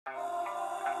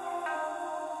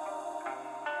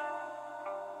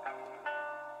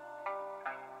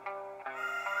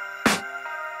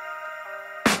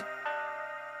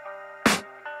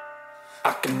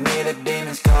can hear the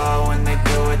demons call when they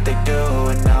do what they do.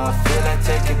 And now I feel like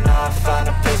taking off, find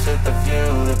a place with a view.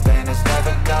 The pain is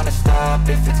never gonna stop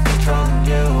if it's controlling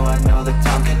you. I know that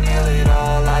time can heal it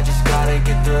all, I just gotta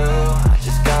get through. I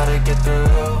just gotta get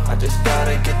through, I just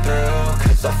gotta get through.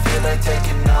 Cause I feel like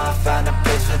taking off, find a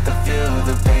place with a view.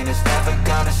 The pain is never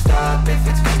gonna stop if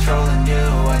it's controlling you.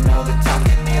 I know that time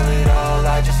can heal it all,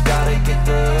 I just gotta get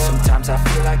through. Sometimes I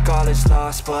feel like all is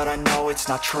lost, but I know it's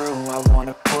not true. I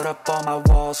wanna put up all my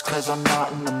walls cause I'm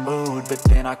not in the mood, but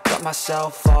then I cut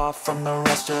myself off from the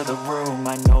rest of the room.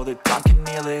 I know that time can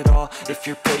heal it all if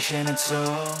you're patient and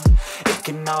soon it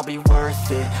can all be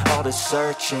worth it, all the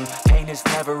searching. Pain is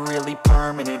never really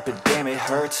permanent, but damn it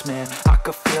hurts, man. I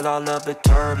could feel all of the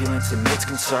turbulence and it's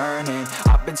concerning.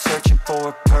 I've been searching for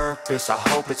a purpose, I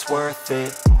hope it's worth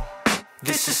it.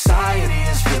 This society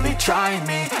is really trying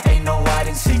me. Ain't no hide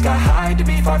and seek, I hide to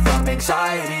be far from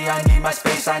anxiety. I need my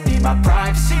space, I need my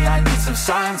privacy. I need some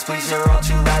silence, please, you're all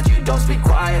too loud. You don't speak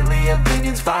quietly,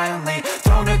 opinions violently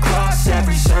thrown across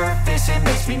every surface. It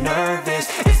makes me nervous,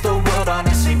 is the world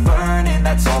honestly burning?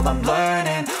 That's all I'm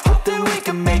learning. Hope that we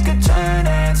can make a turn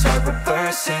and start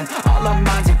reversing all our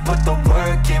minds and put the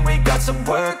work in. We got some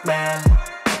work, man.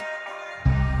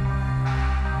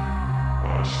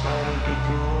 I started to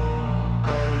grow.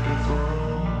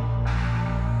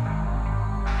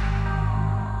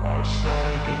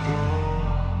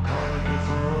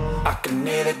 I can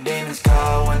hear the demons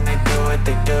call when they do what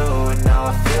they do. And now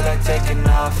I feel like taking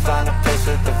off, find a place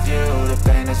with a view. The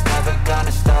pain is never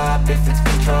gonna stop if it's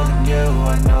controlling you.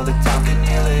 I know that time can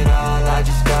heal it all, I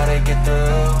just gotta get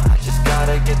through. I just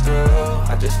gotta get through,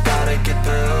 I just gotta get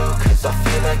through. Cause I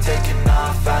feel like taking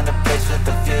off, find a place with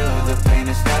a view. The pain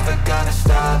is never gonna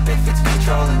stop if it's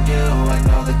controlling you. I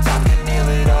know that time can heal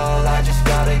it all, I just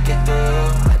gotta get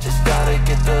through. I just gotta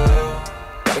get through.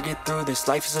 Gotta get through this,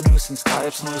 life is a nuisance, tie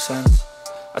up some loose ends.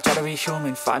 I try to be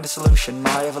human, find a solution,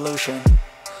 my evolution.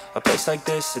 A place like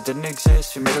this, it didn't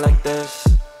exist, we made it like this.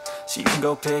 So you can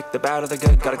go pick the bad or the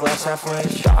good, got a glass half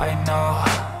wish. I know,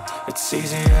 it's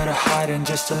easier to hide than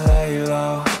just to lay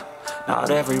low.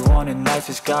 Not everyone in life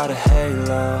has got a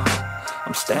halo.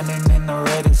 I'm standing in the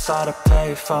red inside a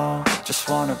payphone, just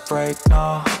wanna break,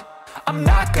 no. I'm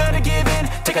not gonna give in,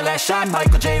 take a last shot,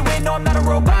 Michael J. Win. No, I'm not a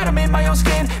robot, I'm in my own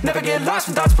skin. Never get lost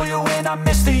when thoughts pull you in. I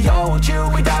miss the old you,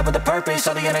 we died with a purpose.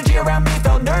 All the energy around me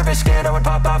felt nervous, scared I would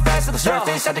pop out fast to the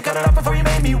surface. Had to cut it off before you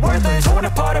made me worthless. Torn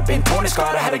apart, I've been torn and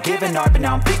scarred. I had a given art, but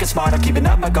now I'm thinking smart. I'm keeping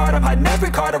up my guard, I'm hiding every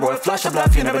card. A royal flush of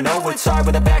love, you never know what's hard.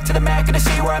 With a back to the mat, gonna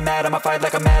see where I'm at. I'ma fight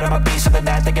like I'm mad, I'ma be something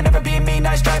that they can never be me.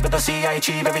 Nice try, but they'll see I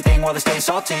achieve everything while they stay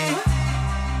salty.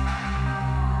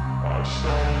 I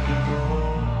started to grow.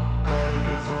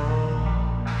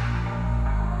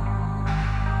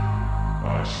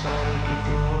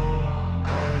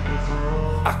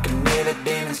 I can hear the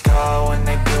demons call when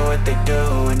they do what they do.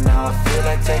 And now I feel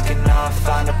like taking off,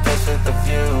 find a place with a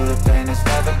view. The pain is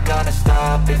never gonna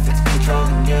stop if it's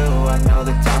controlling you. I know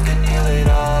that time can heal it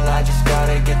all, I just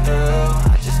gotta get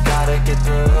through. I just gotta get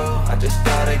through, I just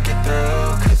gotta get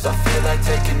through. Cause I feel like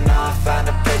taking off, find a